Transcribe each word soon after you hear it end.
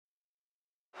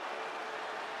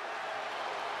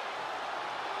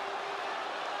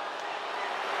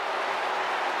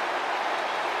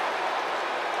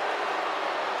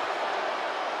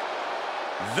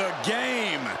The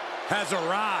game has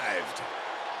arrived.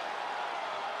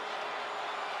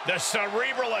 The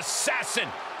Cerebral Assassin,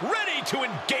 ready to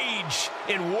engage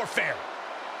in warfare.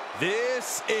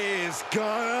 This is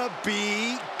gonna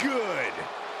be good.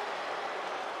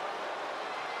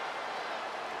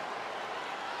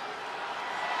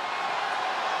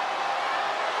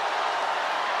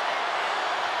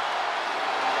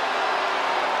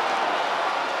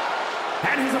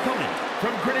 And his opponent,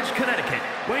 from Greenwich, Connecticut,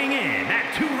 weighing in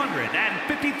at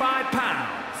 255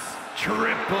 pounds,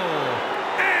 Triple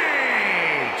H!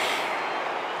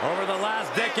 Over the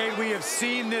last decade, we have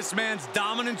seen this man's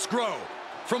dominance grow.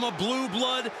 From a blue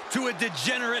blood to a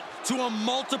degenerate to a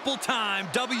multiple-time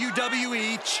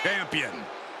WWE champion.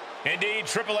 Indeed,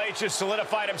 Triple H has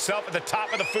solidified himself at the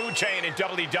top of the food chain in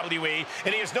WWE,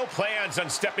 and he has no plans on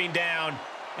stepping down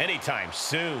anytime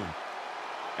soon.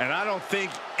 And I don't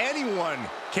think anyone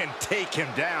can take him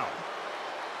down.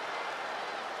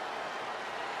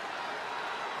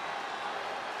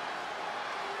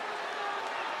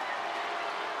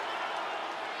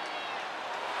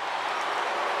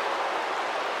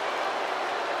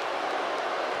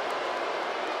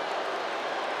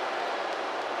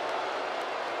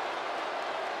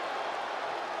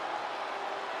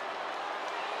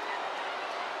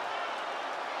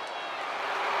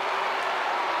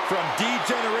 From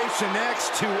Degeneration X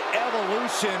to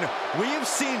Evolution, we have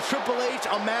seen Triple H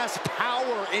amass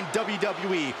power in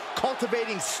WWE,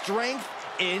 cultivating strength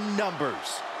in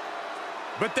numbers.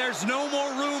 But there's no more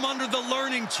room under the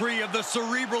learning tree of the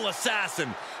Cerebral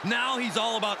Assassin. Now he's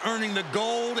all about earning the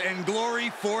gold and glory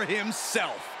for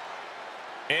himself.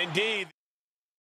 Indeed.